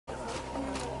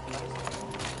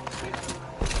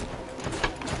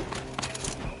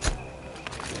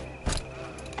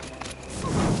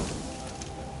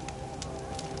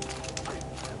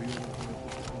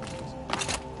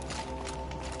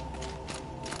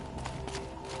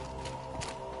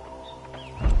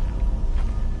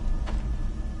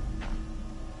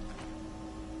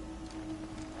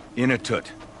Inatut.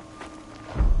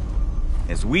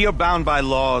 As we are bound by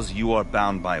laws, you are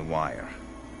bound by wire.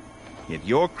 Yet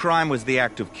your crime was the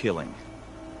act of killing.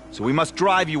 So we must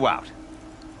drive you out.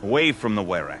 Away from the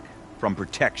Werak. From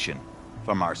protection.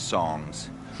 From our songs.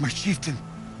 My chieftain.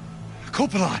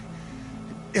 Kopalai.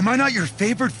 Am I not your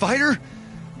favored fighter?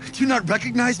 Do you not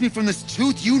recognize me from this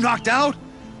tooth you knocked out?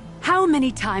 How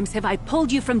many times have I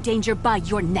pulled you from danger by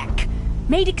your neck?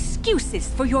 Made excuses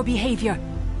for your behavior?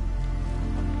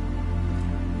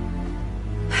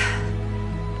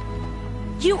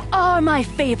 You are my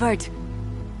favored!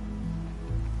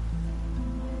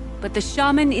 But the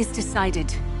shaman is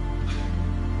decided.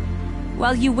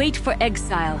 While you wait for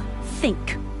exile,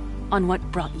 think on what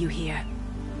brought you here.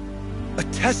 A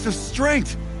test of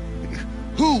strength!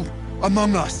 Who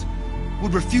among us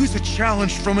would refuse a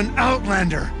challenge from an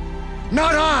outlander?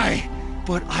 Not I!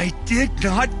 But I did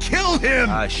not kill him!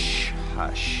 Hush,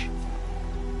 hush.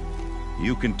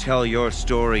 You can tell your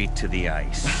story to the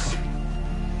ice.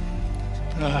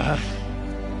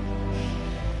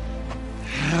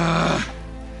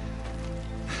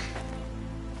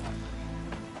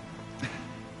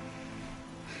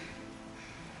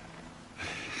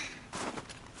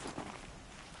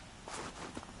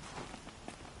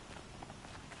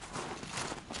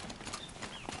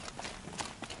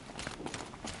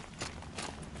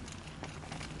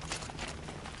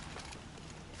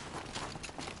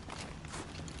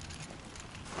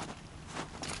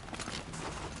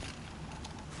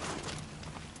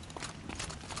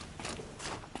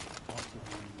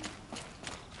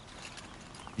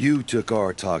 You took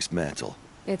Aratak's mantle.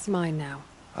 It's mine now.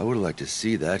 I would like to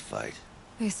see that fight.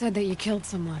 They said that you killed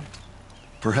someone.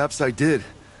 Perhaps I did.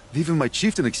 If even my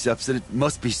chieftain accepts it, it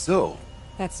must be so.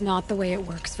 That's not the way it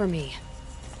works for me.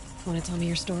 Want to tell me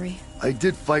your story? I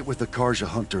did fight with the Karja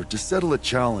hunter to settle a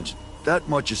challenge. That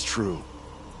much is true.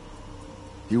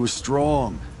 He was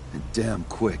strong and damn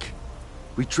quick.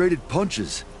 We traded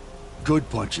punches. Good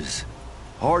punches.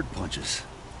 Hard punches.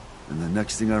 And the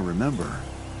next thing I remember...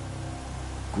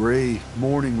 gray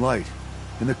morning light,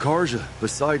 and the Karja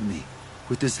beside me,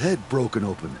 with his head broken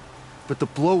open. But the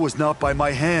blow was not by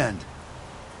my hand.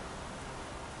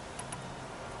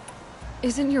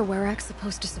 Isn't your Werak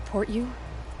supposed to support you?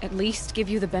 At least give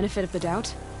you the benefit of the doubt?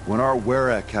 When our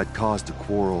Werak had caused a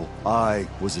quarrel, I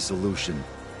was a solution.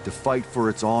 To fight for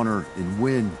its honor and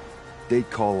win, they'd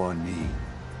call on me.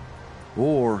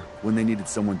 Or, when they needed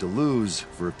someone to lose,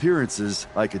 for appearances,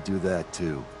 I could do that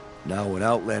too. Now an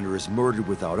outlander is murdered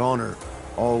without honor,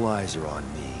 all eyes are on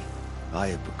me. I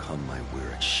have become my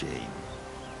Werak's shame.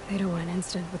 They don't want an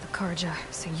incident with the Karja,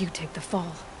 so you take the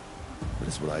fall. But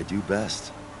it's what I do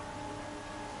best.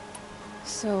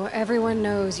 So everyone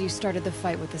knows you started the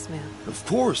fight with this man? Of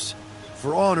course!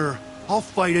 For honor, I'll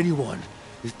fight anyone.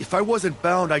 If I wasn't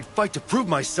bound, I'd fight to prove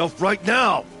myself right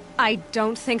now! I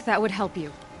don't think that would help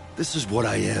you. This is what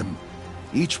I am.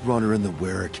 Each runner in the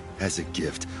Werak has a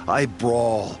gift. I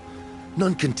brawl.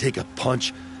 None can take a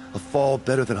punch, a fall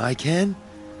better than I can.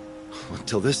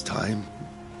 Until this time,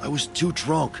 I was too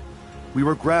drunk. We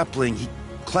were grappling, he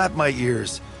clapped my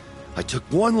ears. I took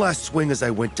one last swing as I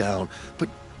went down, but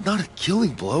not a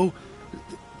killing blow.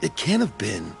 It can't have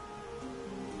been.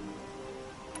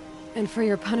 And for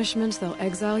your punishment, they'll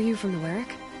exile you from the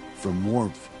Werak? From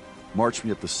warmth. March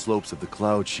me up the slopes of the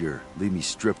cloud shear, leave me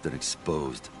stripped and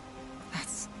exposed.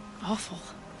 That's awful.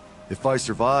 If I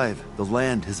survive, the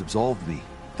land has absolved me.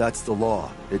 That's the law.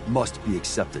 It must be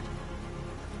accepted.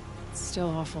 It's still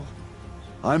awful.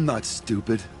 I'm not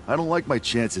stupid. I don't like my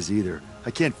chances either.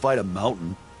 I can't fight a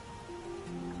mountain.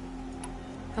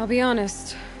 I'll be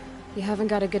honest. You haven't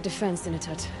got a good defense,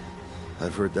 Inatut.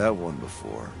 I've heard that one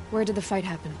before. Where did the fight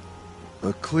happen?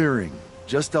 A clearing,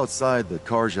 just outside the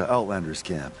Karja Outlanders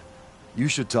camp. You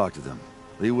should talk to them.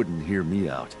 They wouldn't hear me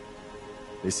out.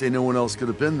 They say no one else could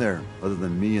have been there, other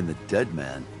than me and the dead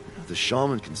man. The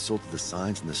shaman consulted the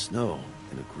signs in the snow,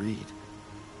 and agreed.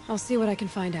 I'll see what I can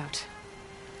find out.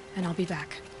 And I'll be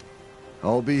back.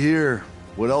 I'll be here.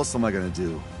 What else am I gonna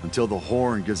do? Until the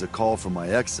horn gives a call from my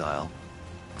exile.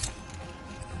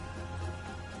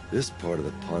 This part of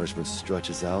the punishment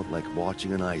stretches out like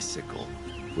watching an icicle,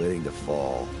 waiting to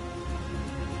fall.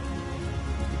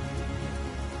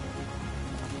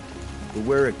 The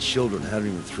Werak children haven't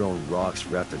even thrown rocks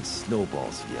wrapped in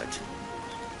snowballs yet.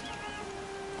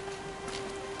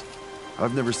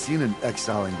 I've never seen an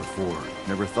exiling before.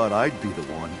 Never thought I'd be the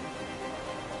one.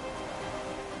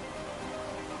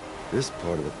 This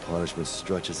part of the punishment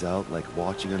stretches out like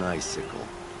watching an icicle,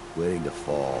 waiting to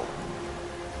fall.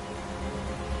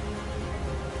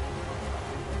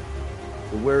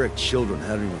 The Werak children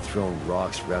haven't even thrown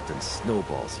rocks wrapped in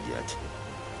snowballs yet.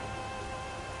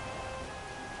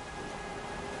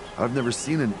 I've never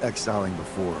seen an exiling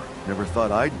before. Never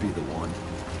thought I'd be the one.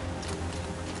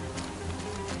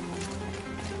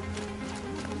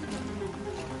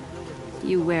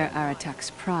 You wear Aratak's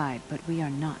pride, but we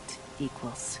are not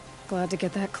equals. Glad to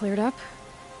get that cleared up.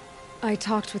 I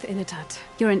talked with Initat.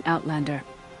 You're an outlander.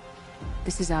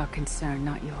 This is our concern,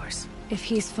 not yours. If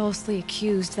he's falsely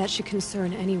accused, that should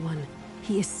concern anyone.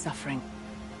 He is suffering.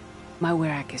 My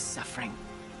Werak is suffering.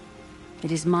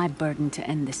 It is my burden to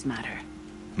end this matter.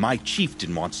 My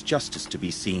chieftain wants justice to be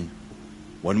seen.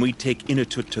 When we take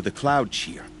Inutut to the Cloud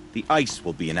Shear, the ice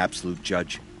will be an absolute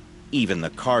judge. Even the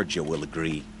Karja will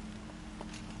agree.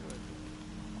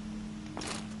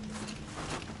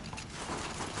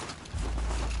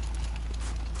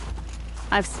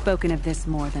 I've spoken of this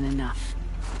more than enough.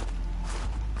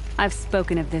 I've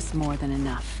spoken of this more than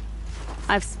enough.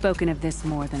 I've spoken of this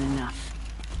more than enough.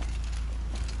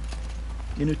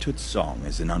 Inutut's song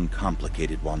is an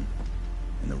uncomplicated one,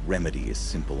 and the remedy is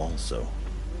simple also.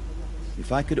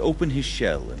 If I could open his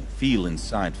shell and feel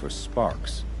inside for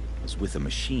sparks, as with a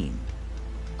machine,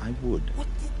 I would.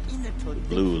 The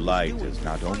blue light is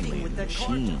not only in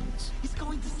machines,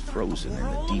 frozen in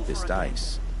the deepest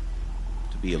ice.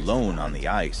 To be alone on the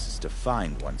ice is to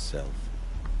find oneself.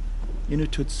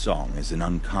 Inutut's song is an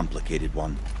uncomplicated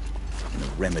one, and the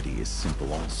remedy is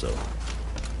simple also.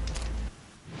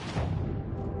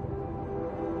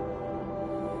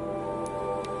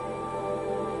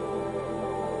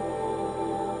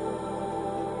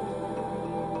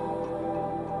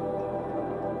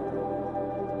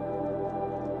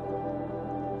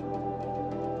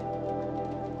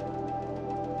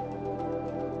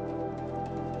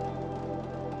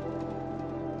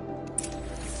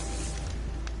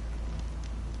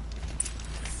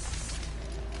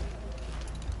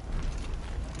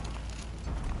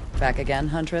 Back again,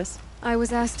 Huntress? I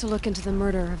was asked to look into the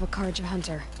murder of a Karja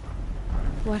hunter.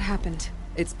 What happened?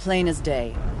 It's plain as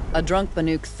day. A drunk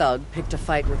Banuk thug picked a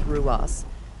fight with Ruas,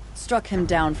 struck him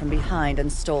down from behind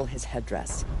and stole his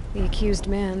headdress. The accused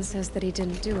man says that he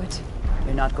didn't do it.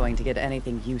 You're not going to get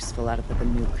anything useful out of the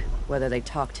Banuk, whether they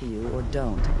talk to you or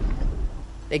don't.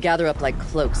 They gather up like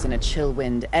cloaks in a chill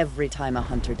wind every time a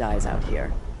hunter dies out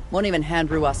here. Won't even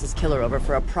hand Ruas's killer over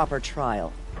for a proper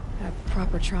trial. A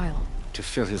proper trial? To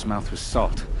fill his mouth with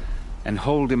salt, and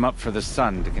hold him up for the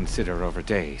sun to consider over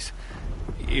days.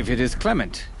 If it is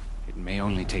clement, it may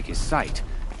only take his sight,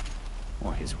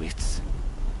 or his wits.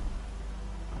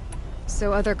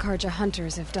 So other Karja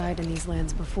hunters have died in these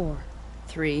lands before?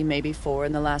 3, maybe 4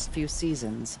 in the last few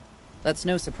seasons. That's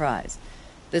no surprise.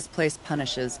 This place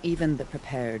punishes even the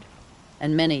prepared,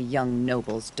 and many young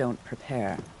nobles don't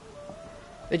prepare.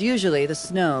 But usually the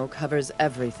snow covers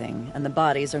everything, and the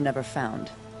bodies are never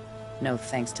found. No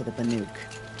thanks to the Banuk.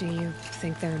 Do you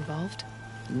think they're involved?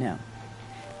 No.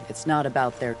 If it's not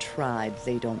about their tribe,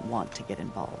 they don't want to get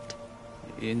involved.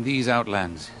 In these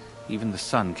outlands, even the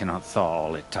sun cannot thaw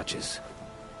all it touches.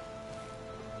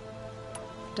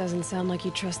 Doesn't sound like you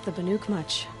trust the Banuk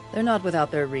much. They're not without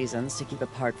their reasons to keep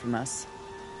apart from us.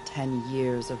 10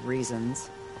 years of reasons.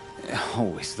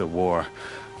 Always the war.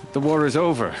 The war is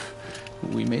over.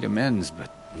 We made amends,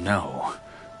 but no.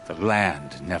 The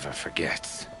land never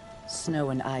forgets. Snow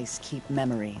and ice keep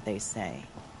memory, they say.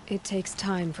 It takes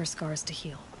time for scars to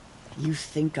heal. You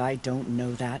think I don't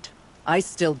know that? I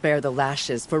still bear the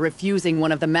lashes for refusing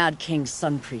one of the Mad King's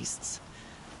sun priests.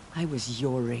 I was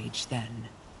your age then.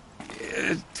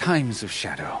 Times of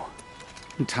shadow.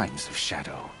 Times of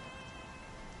shadow.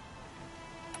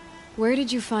 Where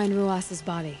did you find Ruas's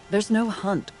body? There's no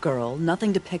hunt, girl.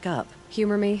 Nothing to pick up.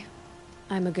 Humor me.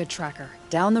 I'm a good tracker.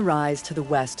 Down the rise to the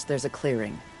west, there's a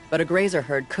clearing. But a grazer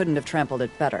herd couldn't have trampled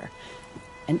it better.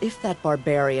 And if that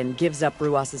barbarian gives up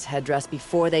Ruas's headdress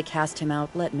before they cast him out,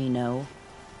 let me know.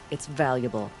 It's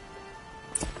valuable.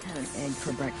 Had an egg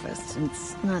for breakfast, and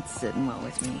it's not sitting well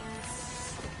with me.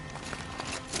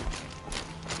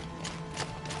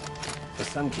 The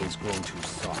Sun King's grown too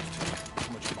soft.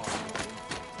 Too much more.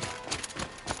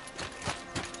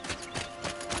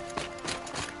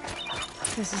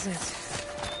 This is it.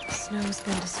 Snow's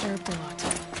been disturbed a lot,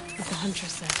 as the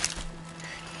Huntress said.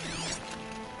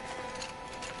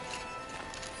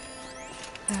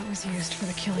 That was used for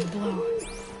the killing blow.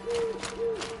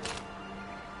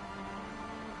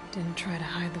 Didn't try to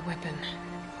hide the weapon.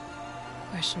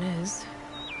 Question is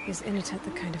Initat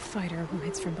the kind of fighter who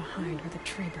hits from behind with a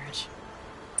tree branch?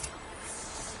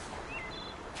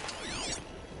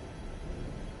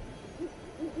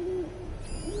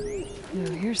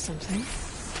 Now here's something.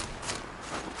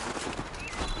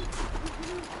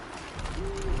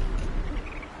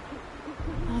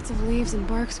 Lots of leaves and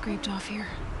bark scraped off here.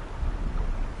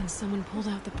 And someone pulled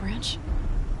out the branch?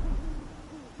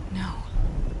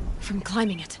 from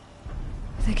climbing it.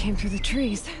 They came through the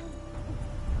trees.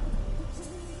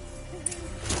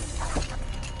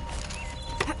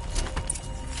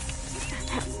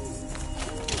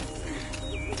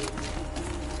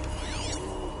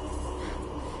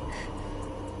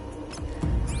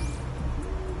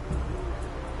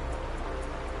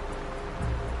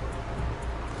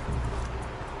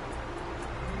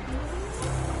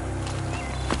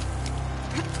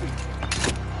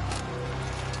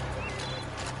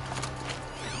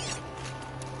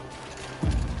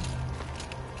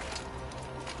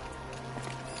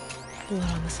 Blood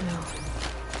on the snow.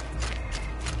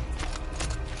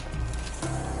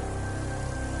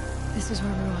 This is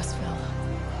where Roas fell.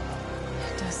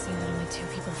 It does seem that only 2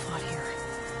 people fought here.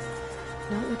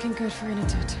 Not looking good for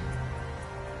Inatut.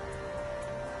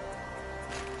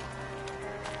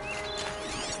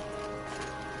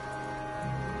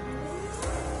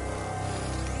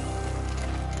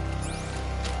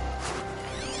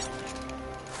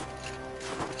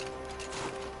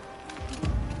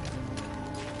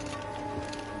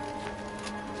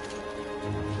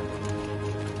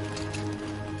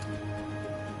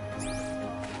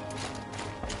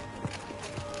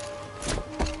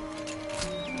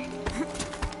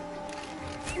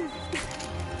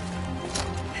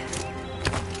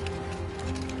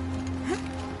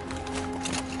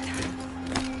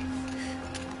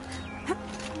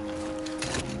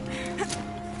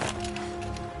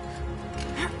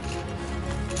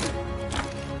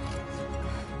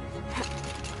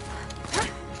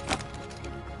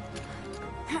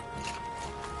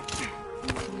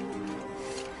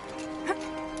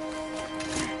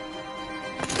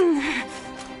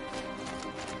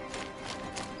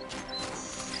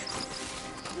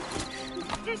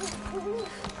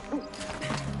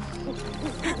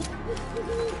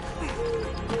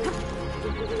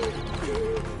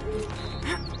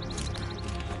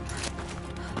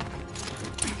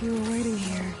 If you were waiting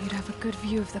here, you'd have a good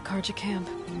view of the Karja camp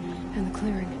and the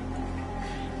clearing.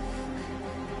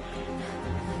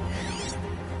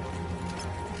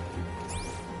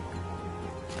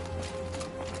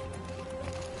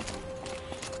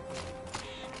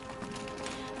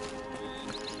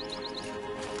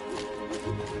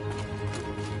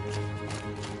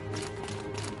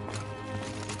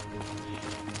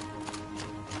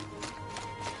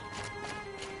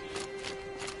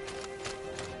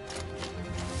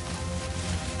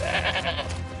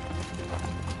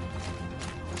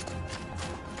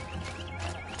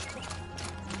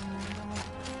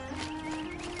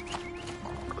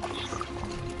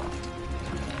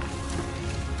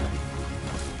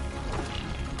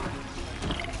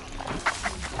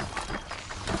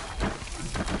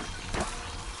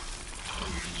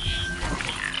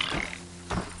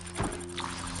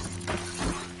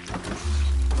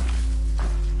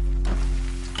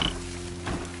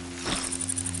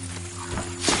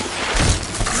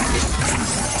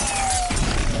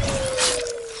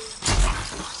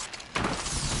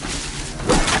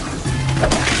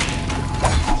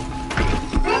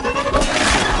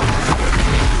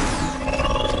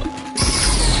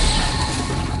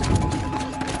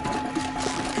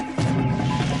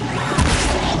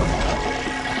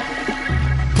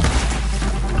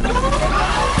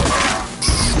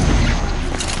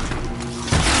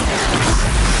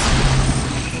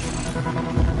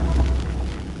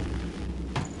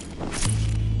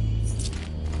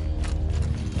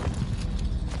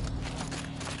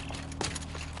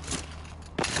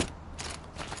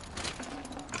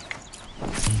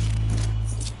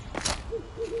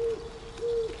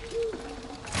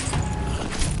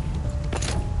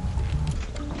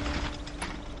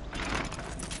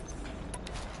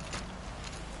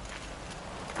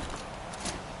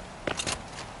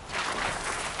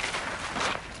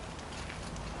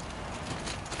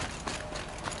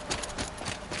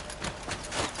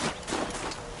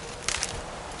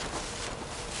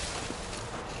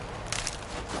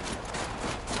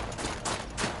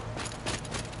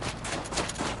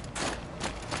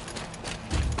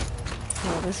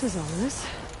 This is ominous.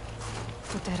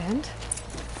 A dead end?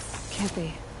 Can't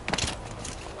be.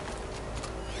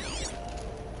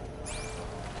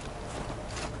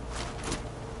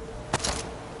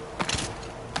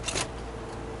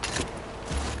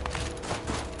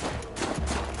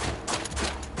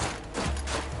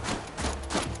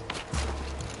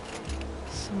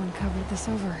 Someone covered this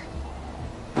over.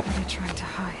 What are they trying to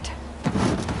hide?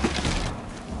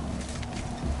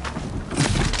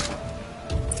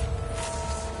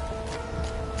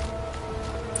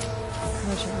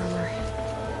 Your armor.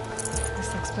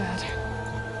 This looks bad.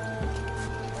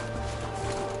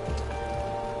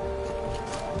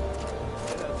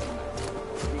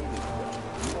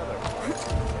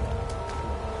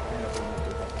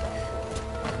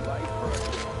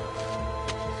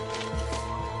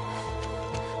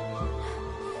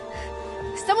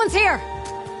 Someone's here!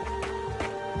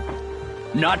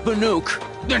 Not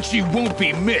Banuk. Then she won't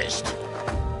be missed.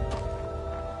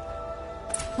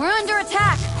 We're under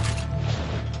attack!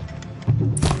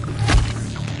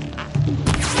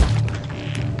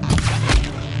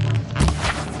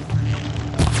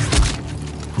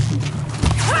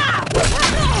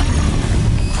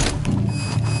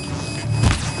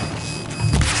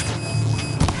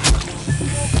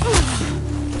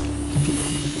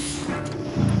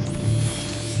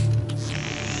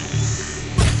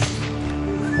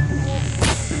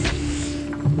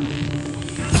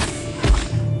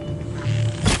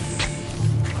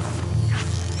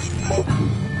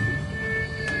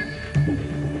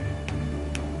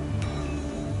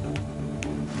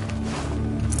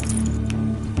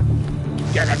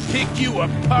 Gotta pick you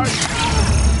apart.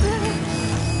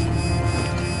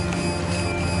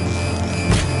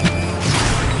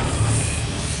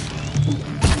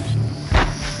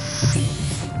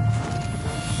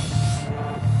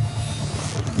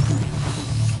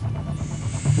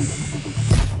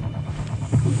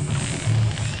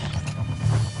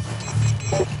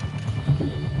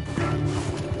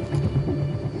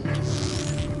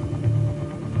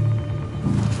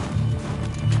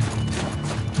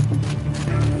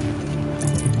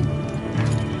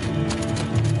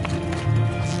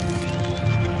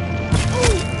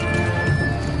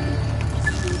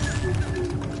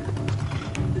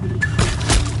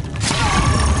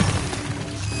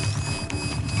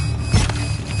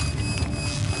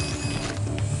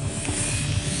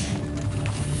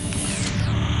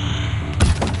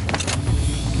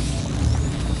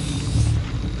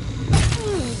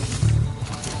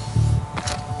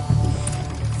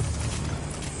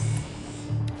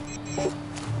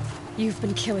 You've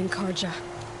been killing Karja.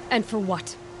 And for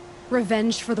what?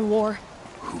 Revenge for the war?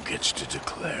 Who gets to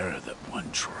declare that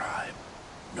one tribe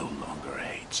no longer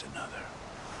hates another?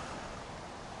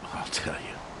 I'll tell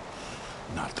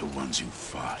you, not the ones who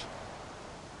fought,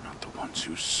 not the ones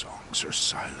whose songs are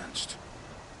silenced,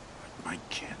 like my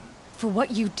kin. For what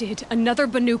you did, another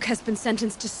Banuk has been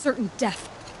sentenced to certain death.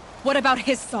 What about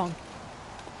his song?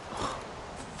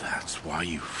 That's why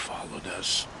you followed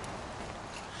us.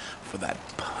 For that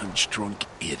punch-drunk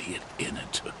idiot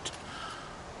Inatut.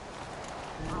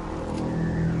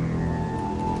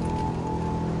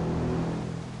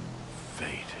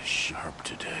 Fate is sharp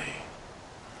today.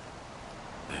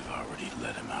 They've already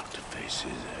let him out to face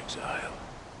his exile.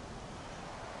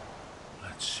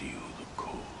 Let's see who the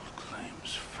cold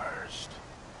claims first.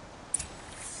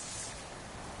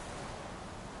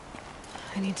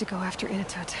 I need to go after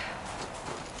Inatut.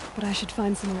 But I should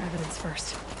find some more evidence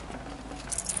first.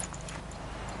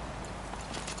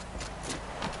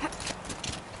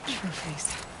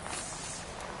 Trophies.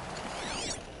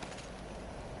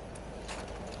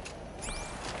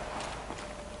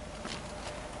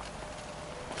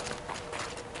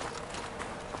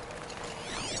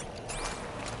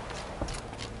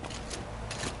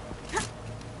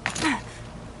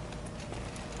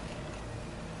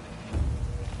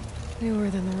 Newer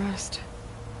than the rest.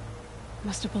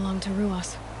 Must have belonged to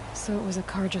Ruas, so it was a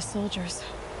Karja soldiers.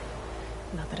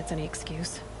 Not that it's any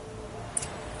excuse.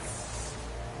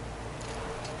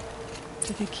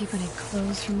 Did they keep any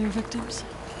clothes from their victims?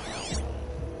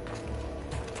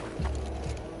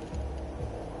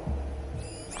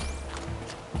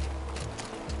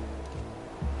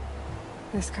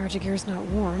 This Karja gear's not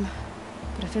warm,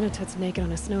 but if Inatut's naked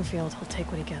on a snowfield, he'll take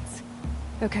what he gets.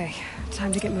 Okay,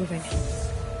 time to get moving.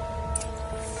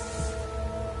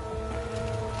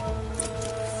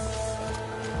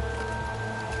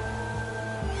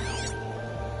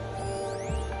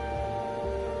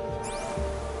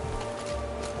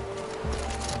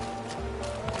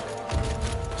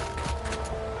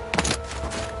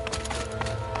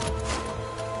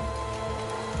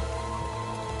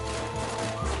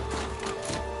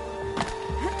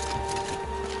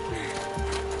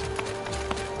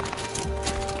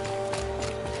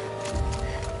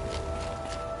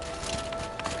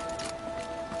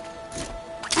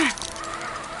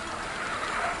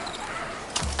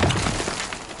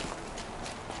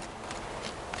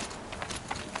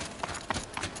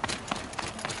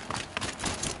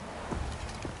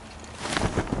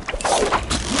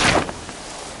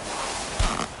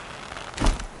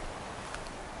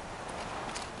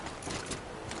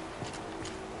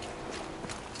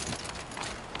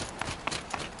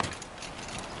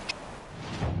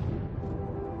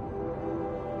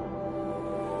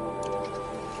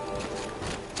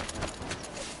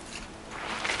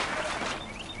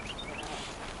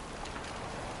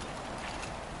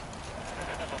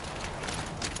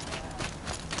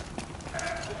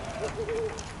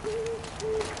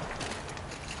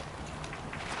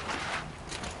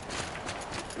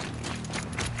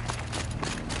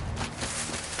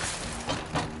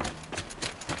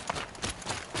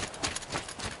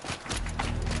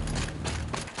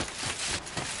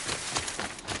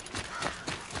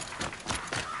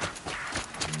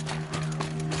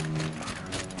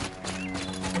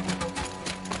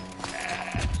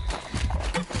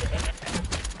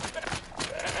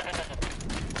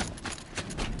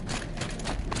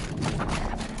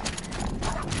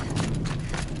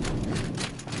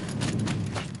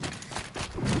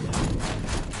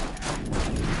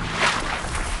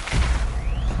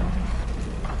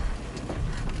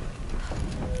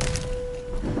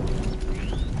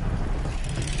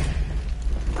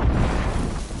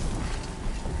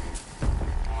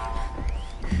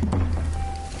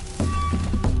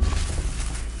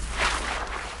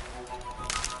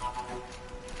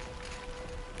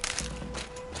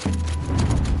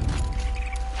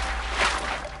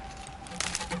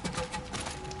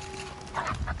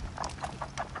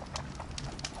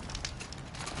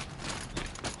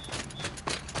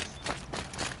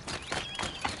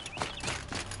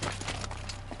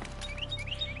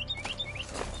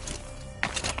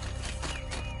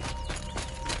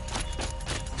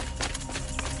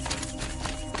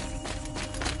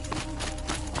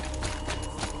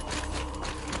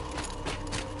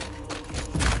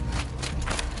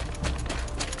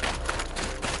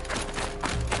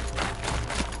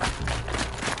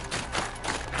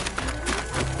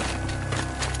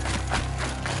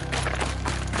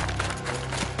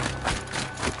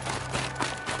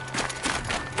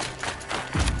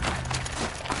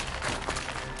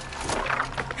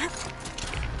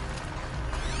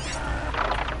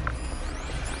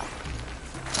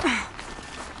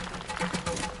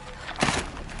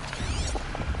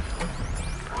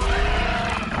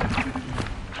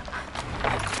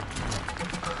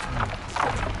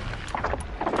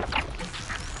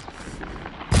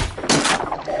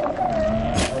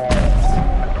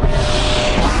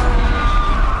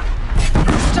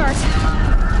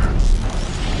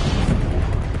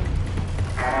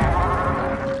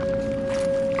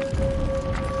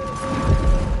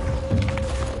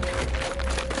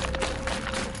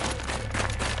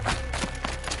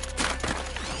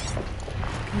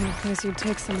 Kind of place you'd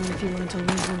take someone if you wanted to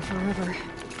lose them forever.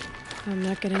 I'm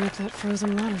not getting up that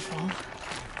frozen waterfall.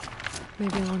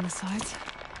 Maybe along the sides?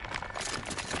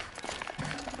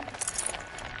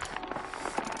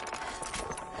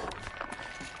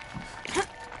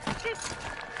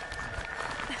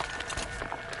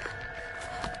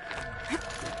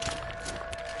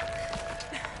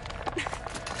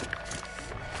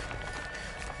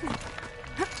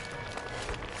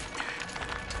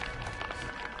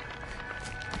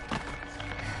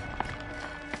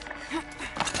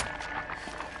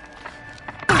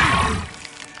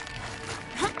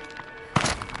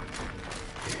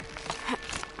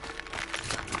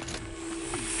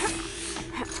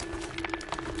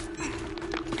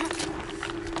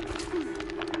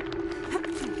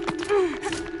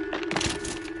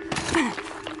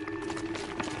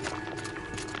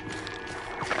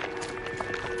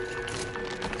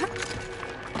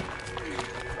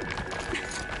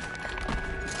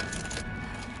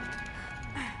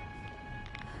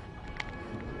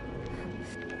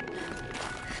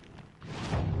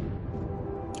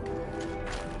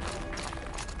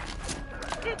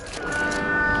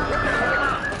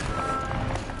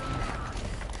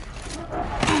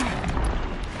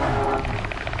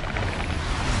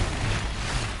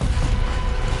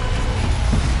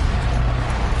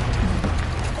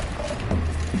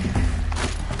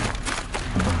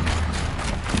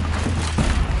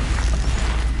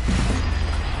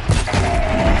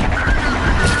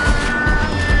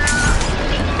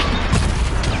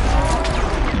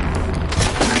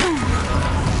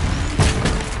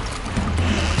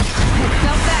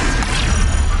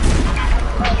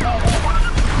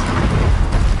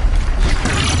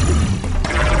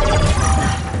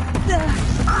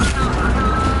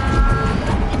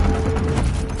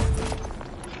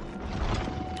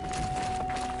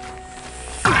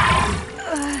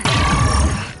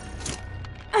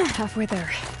 Halfway there.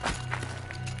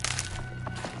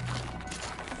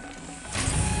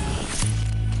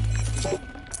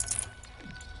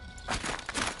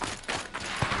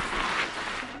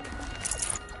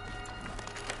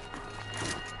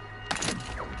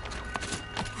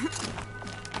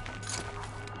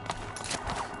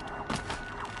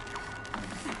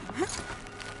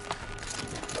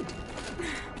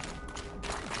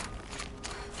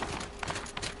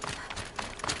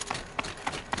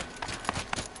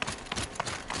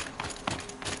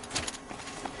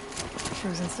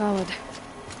 Frozen solid.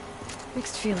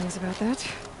 Mixed feelings about that.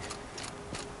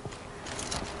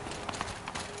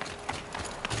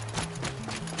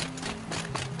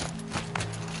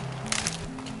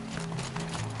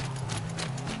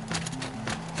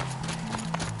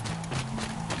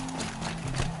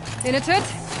 In it! In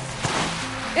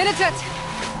it!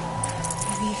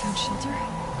 Maybe he found shelter?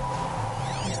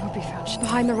 I hope he found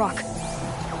behind the rock.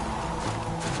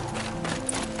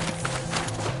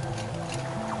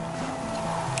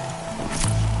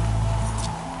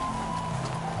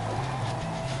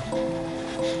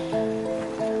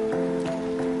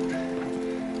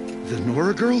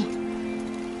 Girl?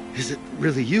 Is it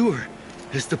really you, or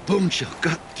has the bone chill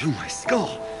got through my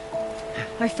skull?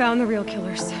 I found the real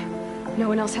killers. No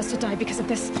one else has to die because of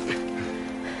this.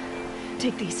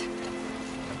 Take these.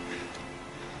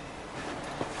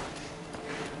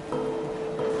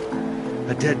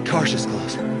 A dead Karsh's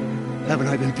clothes. Haven't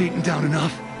I been beaten down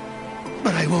enough?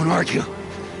 But I won't argue.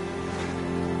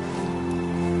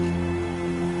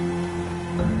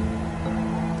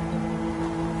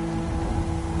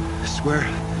 Swear,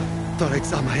 thought I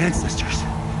saw my ancestors.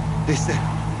 They said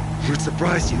you'd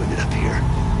surprised you ended up here.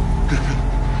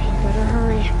 You better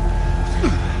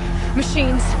hurry.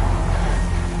 Machines.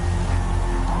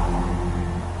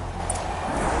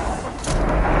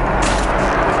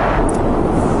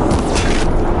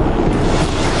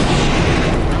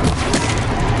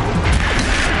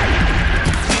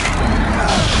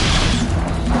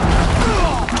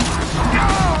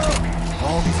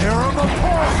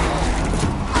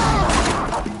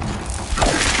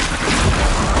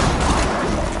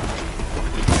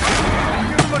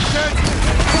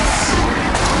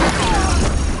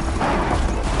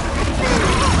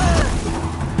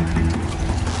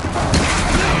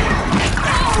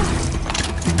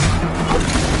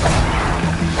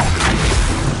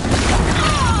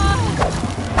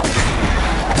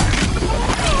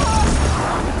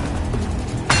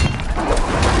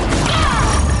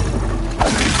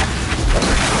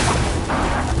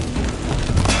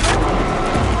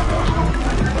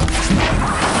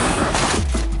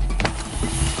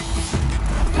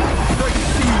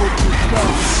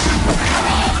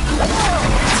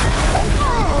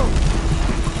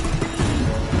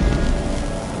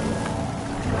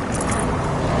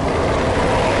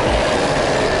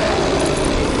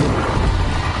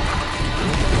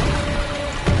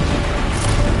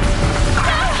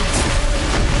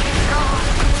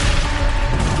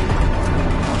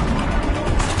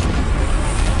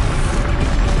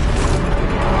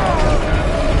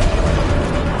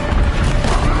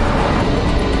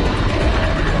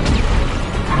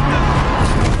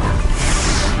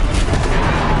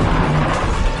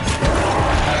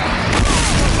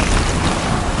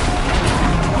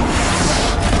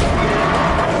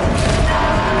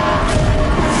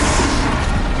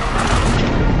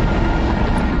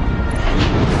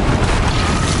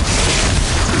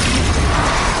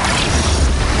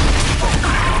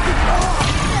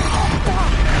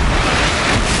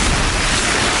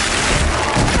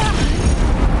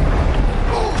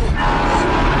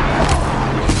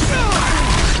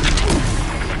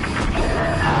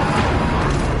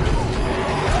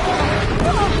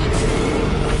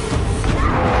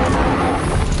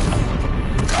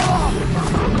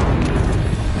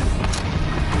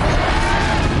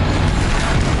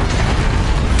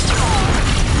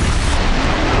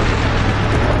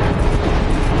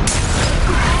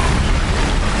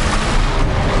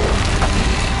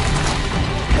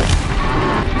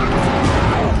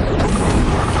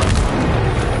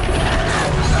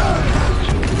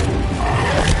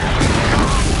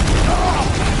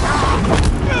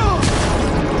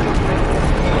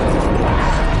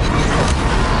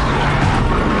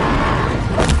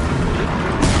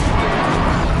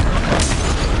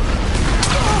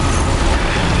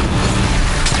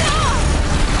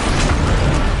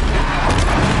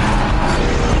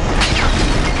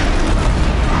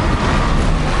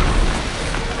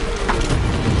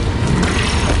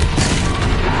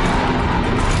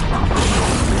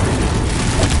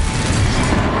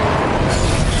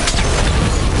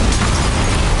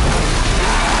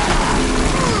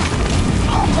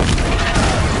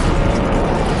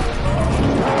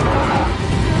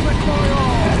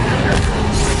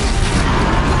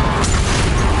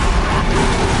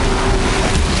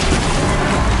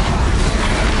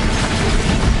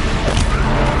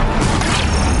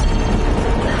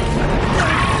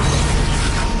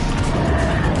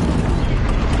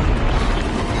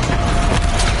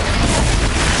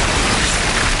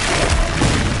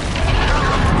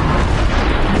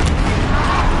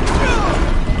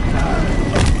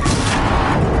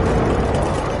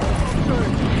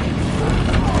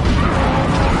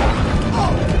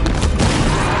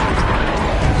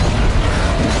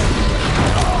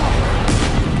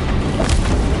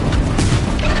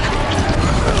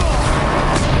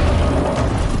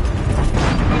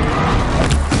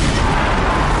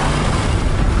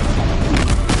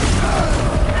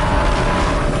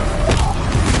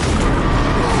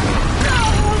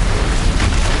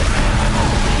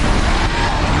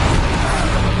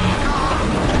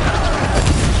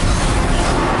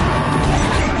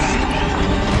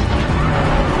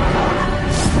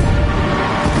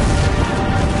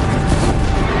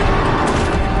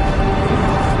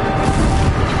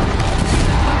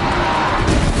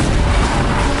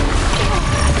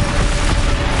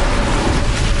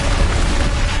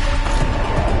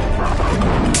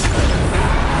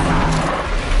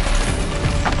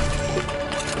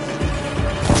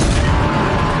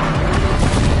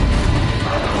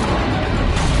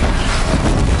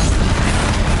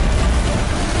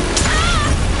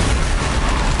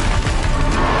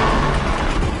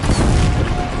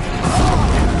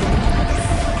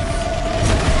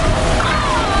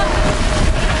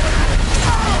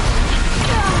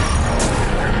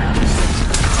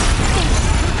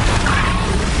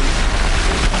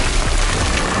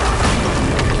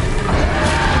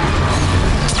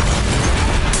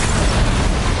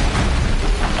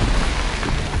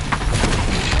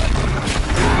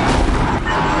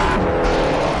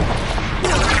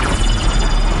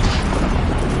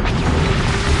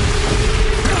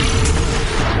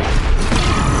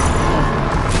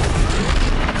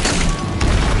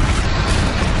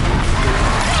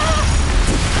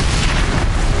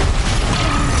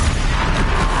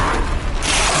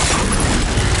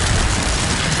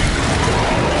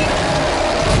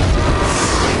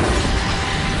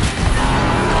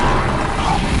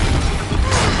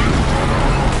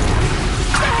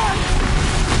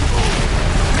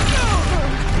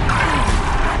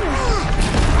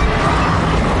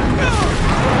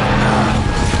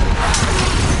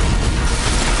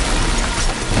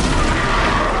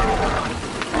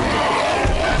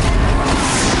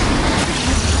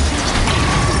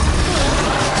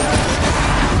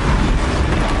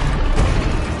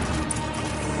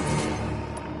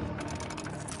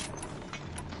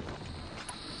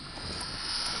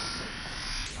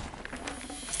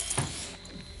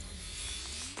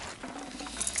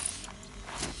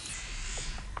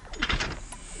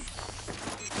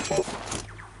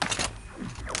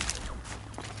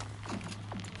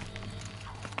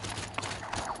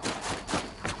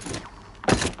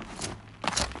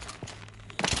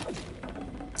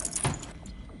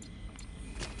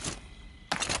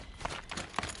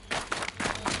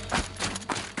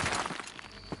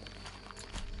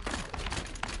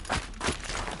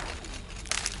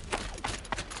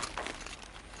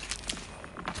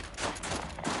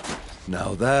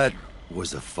 Now that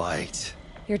was a fight.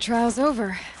 Your trial's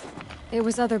over. It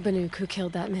was other Banuk who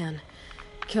killed that man.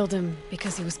 Killed him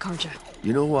because he was Karja.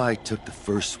 You know why I took the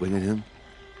first swing at him?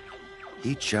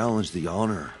 He challenged the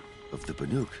honor of the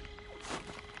Banuk.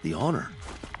 The honor.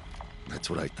 That's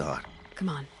what I thought. Come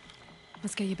on.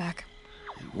 Let's get you back.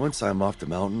 Once I'm off the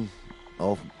mountain,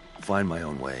 I'll find my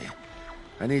own way.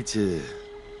 I need to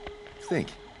think.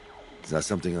 It's not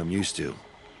something I'm used to.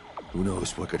 Who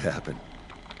knows what could happen?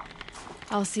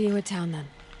 I'll see you at town then.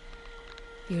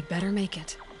 You'd better make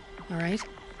it, all right?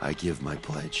 I give my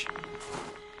pledge.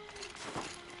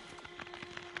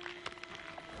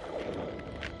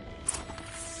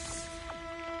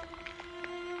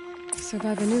 So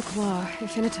by Banuk law,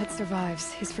 if Inatut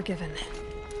survives, he's forgiven.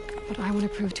 But I want to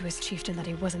prove to his chieftain that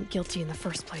he wasn't guilty in the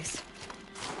first place.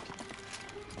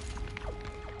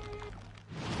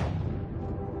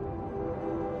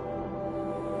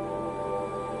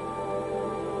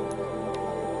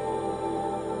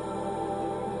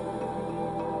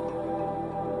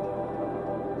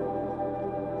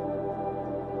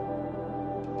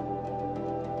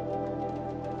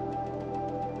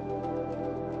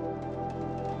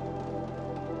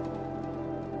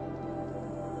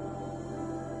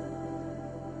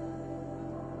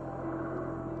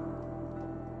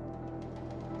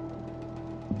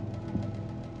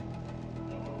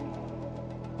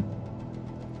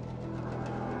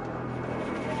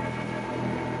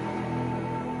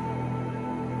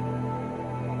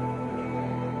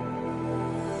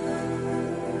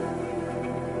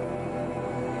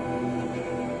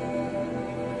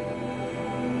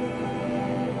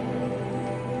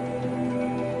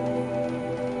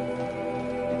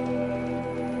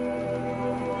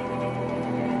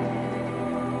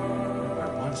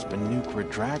 Banuk were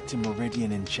dragged to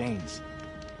Meridian in chains.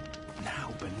 Now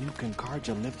Banuk and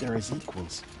Karja live there as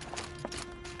equals.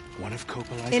 One of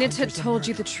Kopalai's Inatut told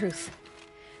you the truth.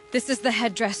 This is the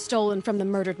headdress stolen from the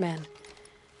murdered man.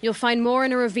 You'll find more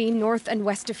in a ravine north and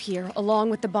west of here, along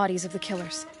with the bodies of the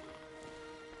killers.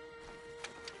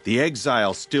 The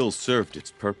exile still served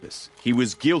its purpose. He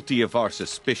was guilty of our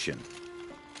suspicion.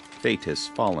 Fate has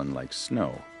fallen like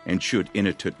snow, and should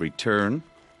Inatut return,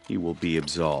 he will be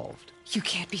absolved. You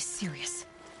can't be serious.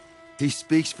 He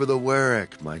speaks for the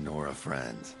Werak, my Nora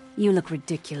friend. You look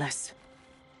ridiculous.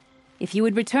 If you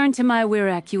would return to my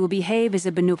Werak, you will behave as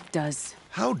a Banuk does.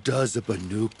 How does a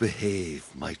Banuk behave,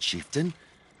 my chieftain?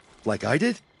 Like I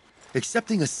did?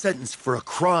 Accepting a sentence for a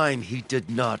crime he did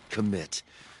not commit.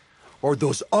 Or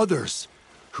those others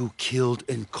who killed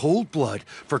in cold blood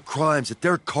for crimes that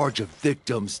their Karja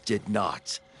victims did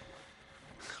not.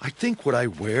 I think what I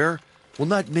wear will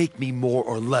not make me more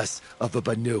or less of a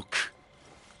Banuk.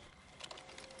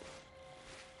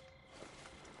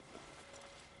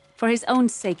 For his own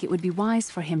sake, it would be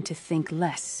wise for him to think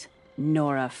less,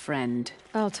 Nora friend.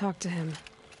 I'll talk to him.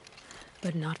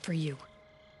 But not for you.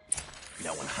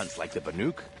 No one hunts like the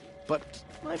Banuk, but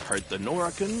I've heard the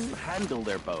Nora can handle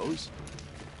their bows.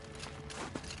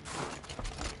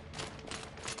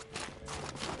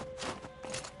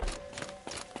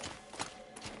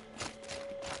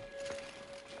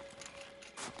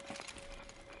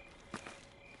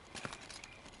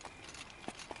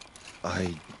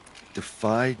 I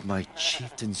defied my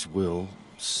chieftain's will,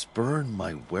 spurned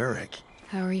my Werak.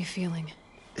 How are you feeling?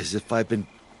 As if I've been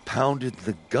pounded in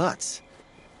the guts.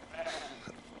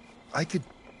 I could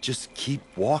just keep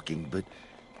walking, but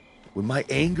when my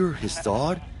anger has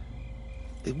thawed,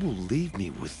 it will leave me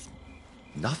with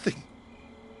nothing.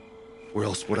 Where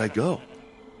else would I go?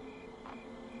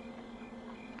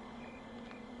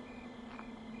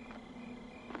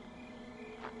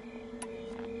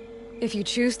 If you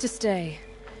choose to stay,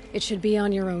 it should be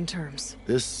on your own terms.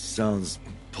 This sounds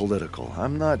political.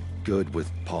 I'm not good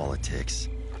with politics.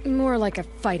 More like a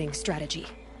fighting strategy.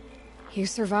 You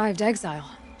survived exile.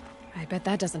 I bet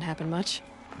that doesn't happen much.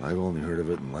 I've only heard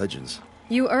of it in legends.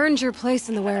 You earned your place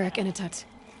in the Werak, Inatut.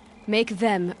 Make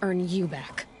them earn you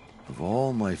back. Of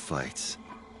all my fights,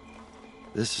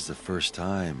 this is the first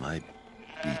time I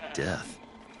beat death.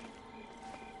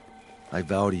 I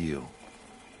vow to you,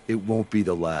 it won't be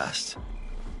the last.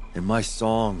 And my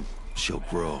song shall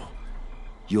grow.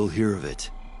 You'll hear of it.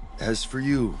 As for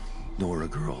you, Nora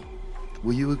girl,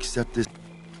 will you accept this?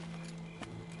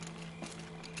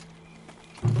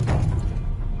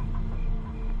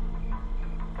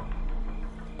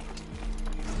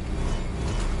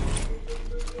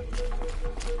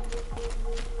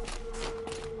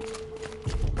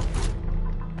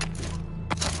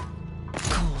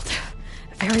 Cold.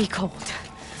 Very cold.